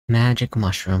Magic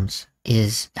mushrooms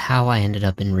is how I ended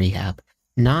up in rehab.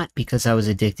 Not because I was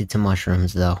addicted to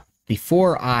mushrooms, though.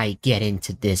 Before I get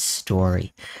into this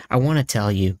story, I want to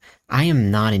tell you, I am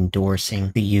not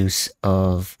endorsing the use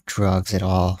of drugs at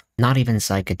all, not even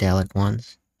psychedelic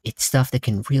ones. It's stuff that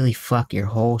can really fuck your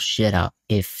whole shit up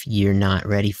if you're not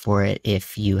ready for it,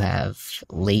 if you have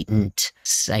latent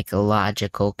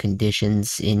psychological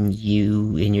conditions in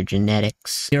you, in your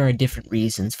genetics. There are different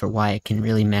reasons for why it can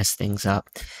really mess things up,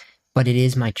 but it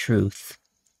is my truth.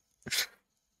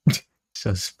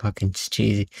 So fucking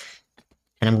cheesy.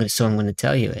 And I'm gonna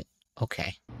tell you it.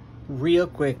 Okay. Real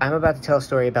quick, I'm about to tell a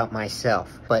story about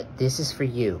myself, but this is for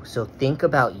you. So think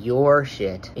about your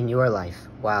shit in your life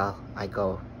while I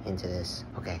go into this.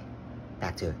 Okay,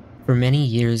 back to it. For many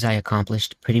years, I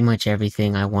accomplished pretty much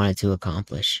everything I wanted to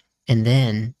accomplish. And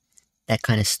then that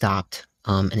kind of stopped.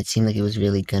 And it seemed like it was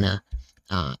really gonna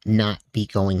not be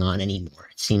going on anymore.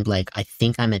 It seemed like I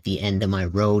think I'm at the end of my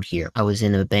road here. I was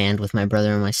in a band with my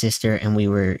brother and my sister, and we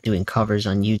were doing covers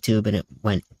on YouTube, and it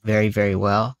went very, very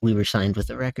well. We were signed with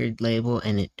a record label,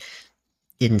 and it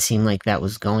didn't seem like that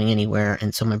was going anywhere.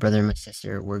 And so my brother and my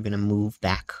sister were going to move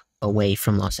back away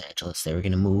from Los Angeles. They were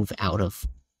going to move out of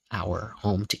our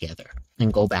home together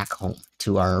and go back home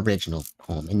to our original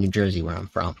home in New Jersey, where I'm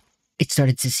from. It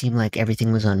started to seem like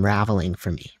everything was unraveling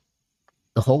for me.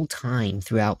 The whole time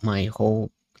throughout my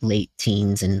whole late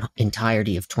teens and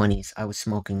entirety of 20s, I was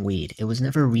smoking weed. It was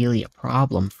never really a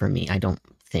problem for me, I don't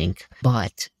think,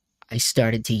 but I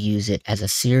started to use it as a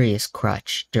serious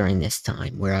crutch during this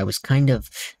time, where I was kind of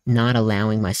not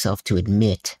allowing myself to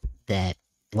admit that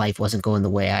life wasn't going the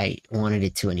way I wanted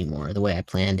it to anymore, the way I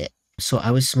planned it. So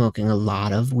I was smoking a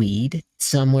lot of weed,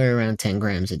 somewhere around 10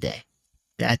 grams a day.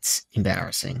 That's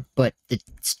embarrassing, but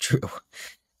it's true.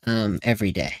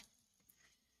 Every day.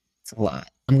 It's a lot.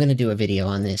 I'm going to do a video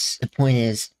on this. The point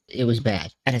is, it was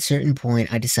bad. At a certain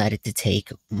point, I decided to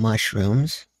take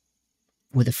mushrooms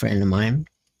with a friend of mine,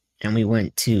 and we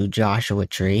went to Joshua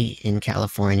Tree in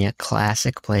California,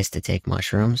 classic place to take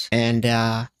mushrooms. And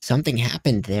something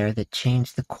happened there that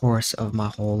changed the course of my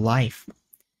whole life.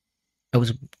 I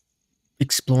was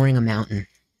exploring a mountain,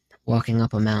 walking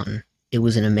up a mountain. It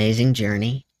was an amazing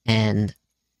journey, and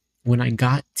when I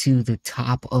got to the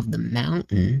top of the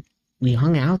mountain, we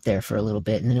hung out there for a little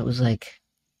bit, and then it was like,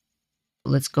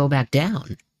 let's go back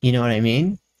down. You know what I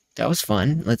mean? That was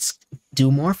fun. Let's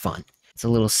do more fun. It's a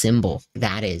little symbol.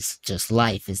 That is just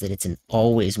life, is that it's an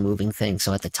always moving thing.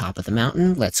 So at the top of the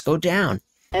mountain, let's go down.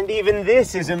 And even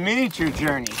this is a miniature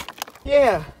journey.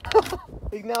 Yeah.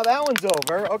 Like, now that one's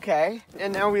over. Okay.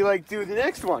 And now we do the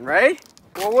next one, right?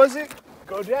 What was it?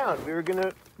 Go down. We were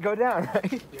gonna go down,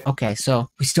 right? Okay, so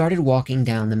we started walking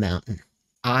down the mountain.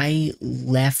 I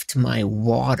left my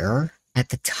water at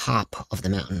the top of the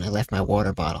mountain. I left my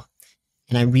water bottle,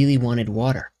 and I really wanted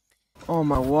water. Oh,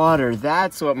 my water.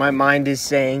 That's what my mind is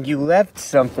saying. You left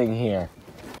something here.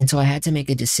 And so I had to make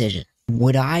a decision.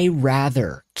 Would I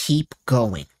rather keep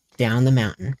going down the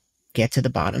mountain, get to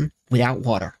the bottom without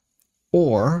water,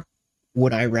 or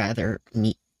would I rather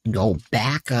go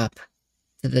back up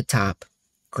to the top,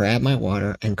 grab my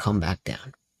water, and come back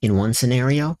down? In one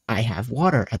scenario, I have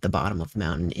water at the bottom of the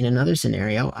mountain. In another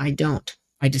scenario, I don't.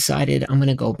 I decided I'm going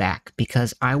to go back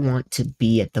because I want to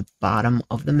be at the bottom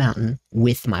of the mountain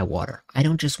with my water. I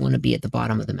don't just want to be at the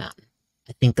bottom of the mountain.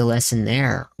 I think the lesson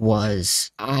there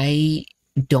was I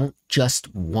don't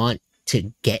just want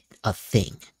to get a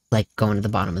thing, like going to the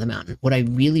bottom of the mountain. What I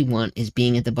really want is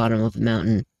being at the bottom of the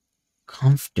mountain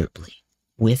comfortably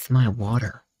with my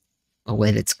water, a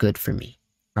way that's good for me,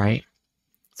 right?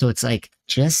 So it's like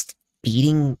just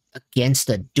beating against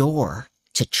a door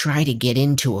to try to get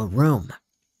into a room.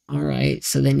 All right,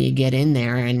 so then you get in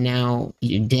there and now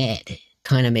you're dead.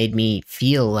 Kind of made me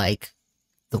feel like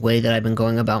the way that I've been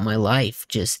going about my life,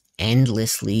 just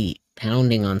endlessly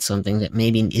pounding on something that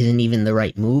maybe isn't even the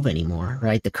right move anymore,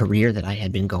 right? The career that I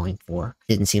had been going for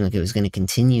didn't seem like it was going to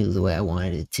continue the way I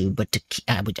wanted it to, but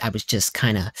I was just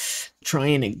kind of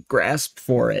trying to grasp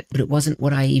for it, but it wasn't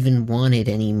what I even wanted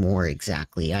anymore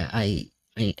exactly. I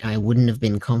wouldn't have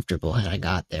been comfortable had I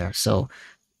got there. So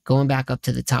going back up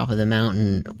to the top of the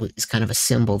mountain was kind of a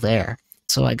symbol there.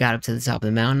 So I got up to the top of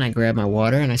the mountain, I grabbed my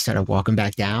water, and I started walking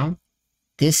back down.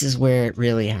 This is where it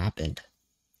really happened.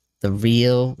 The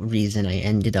real reason I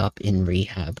ended up in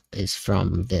rehab is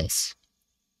from this.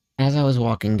 As I was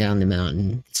walking down the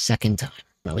mountain the second time,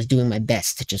 I was doing my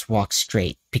best to just walk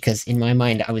straight, because in my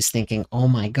mind I was thinking, oh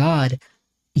my God,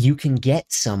 you can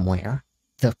get somewhere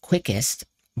the quickest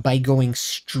by going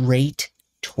straight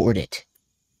toward it.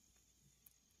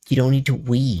 You don't need to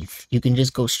weave. You can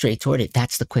just go straight toward it.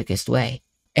 That's the quickest way.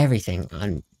 Everything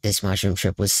on this mushroom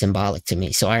trip was symbolic to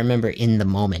me. So I remember in the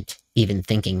moment even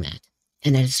thinking that.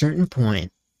 And at a certain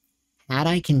point, had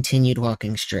I continued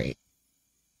walking straight,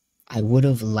 I would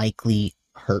have likely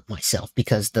hurt myself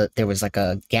because there was like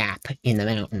a gap in the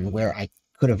mountain where I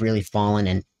could have really fallen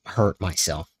and hurt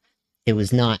myself. It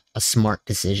was not a smart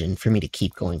decision for me to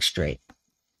keep going straight.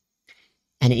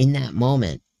 And in that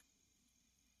moment,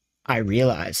 I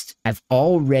realized I've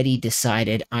already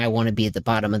decided I want to be at the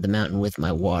bottom of the mountain with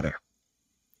my water.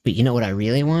 But you know what I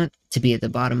really want? To be at the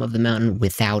bottom of the mountain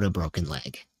without a broken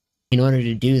leg. In order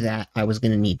to do that, I was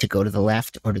going to need to go to the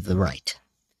left or to the right.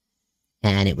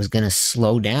 And it was going to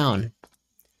slow down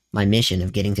my mission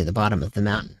of getting to the bottom of the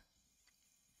mountain.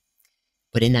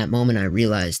 But in that moment, I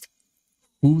realized,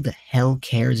 who the hell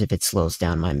cares if it slows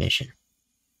down my mission?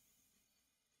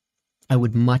 I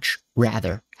would much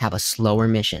rather have a slower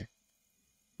mission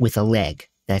with a leg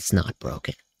that's not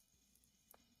broken.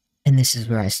 And this is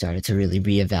where I started to really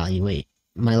reevaluate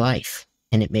my life.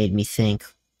 And it made me think,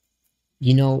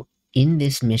 you know, in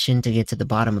this mission to get to the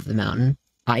bottom of the mountain,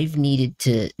 I've needed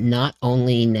to not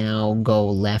only now go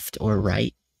left or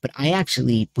right, but I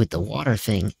actually, with the water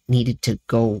thing, needed to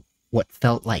go what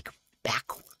felt like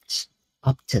backwards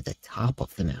up to the top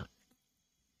of the mountain.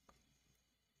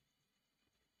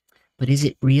 But is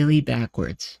it really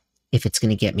backwards if it's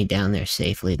going to get me down there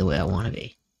safely the way I want to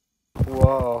be?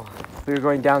 Whoa. We were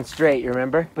going down straight, you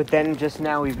remember? But then just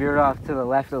now we veered off to the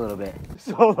left a little bit.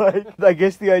 So like, I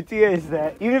guess the idea is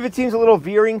that even if it seems a little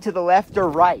veering to the left or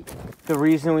right, the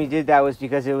reason we did that was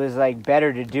because it was like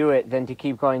better to do it than to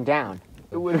keep going down.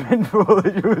 It would have been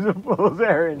foolish. It was a fool's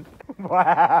errand.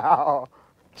 Wow.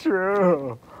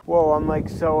 True. Whoa, I'm like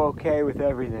so okay with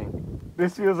everything.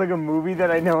 This feels like a movie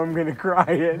that I know I'm gonna cry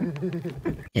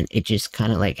in. And it just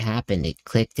kind of like happened. It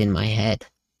clicked in my head.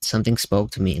 Something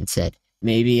spoke to me and said,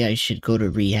 maybe I should go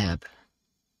to rehab.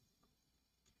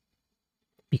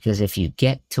 Because if you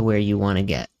get to where you want to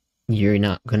get, you're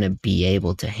not going to be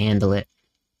able to handle it.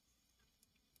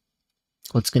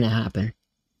 What's going to happen?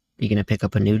 You're going to pick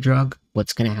up a new drug?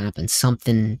 What's going to happen?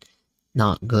 Something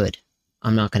not good.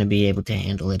 I'm not going to be able to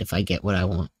handle it if I get what I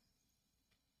want.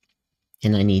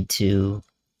 And I need to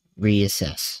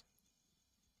reassess.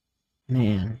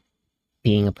 Man,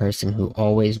 being a person who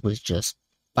always was just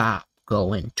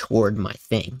going toward my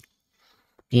thing.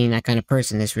 Being that kind of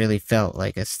person, this really felt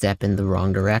like a step in the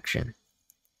wrong direction.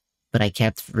 But I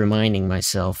kept reminding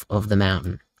myself of the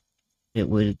mountain. It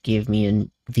would give me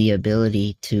the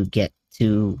ability to get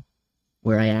to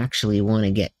where I actually want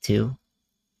to get to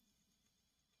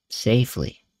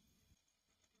safely.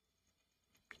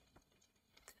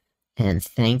 And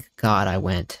thank God I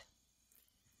went.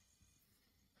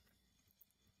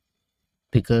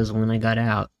 Because when I got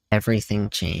out, everything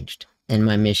changed. And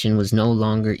my mission was no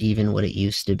longer even what it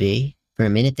used to be. For a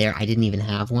minute there, I didn't even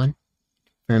have one.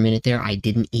 For a minute there, I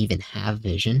didn't even have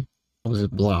vision. I was a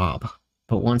blob.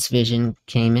 But once vision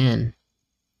came in,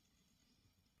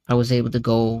 I was able to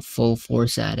go full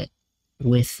force at it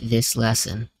with this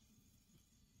lesson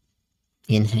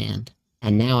in hand.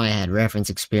 And now I had reference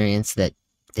experience that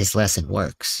this lesson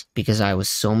works because I was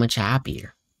so much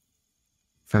happier.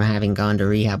 From having gone to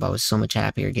rehab, I was so much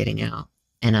happier getting out.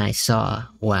 And I saw,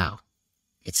 wow,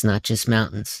 it's not just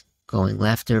mountains. Going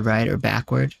left or right or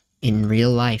backward in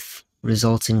real life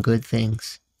results in good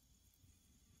things.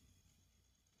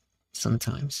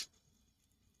 Sometimes.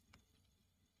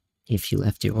 If you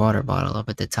left your water bottle up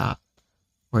at the top,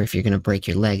 or if you're going to break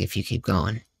your leg if you keep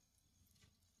going.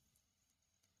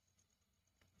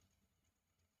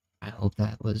 I hope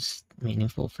that was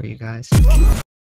meaningful for you guys.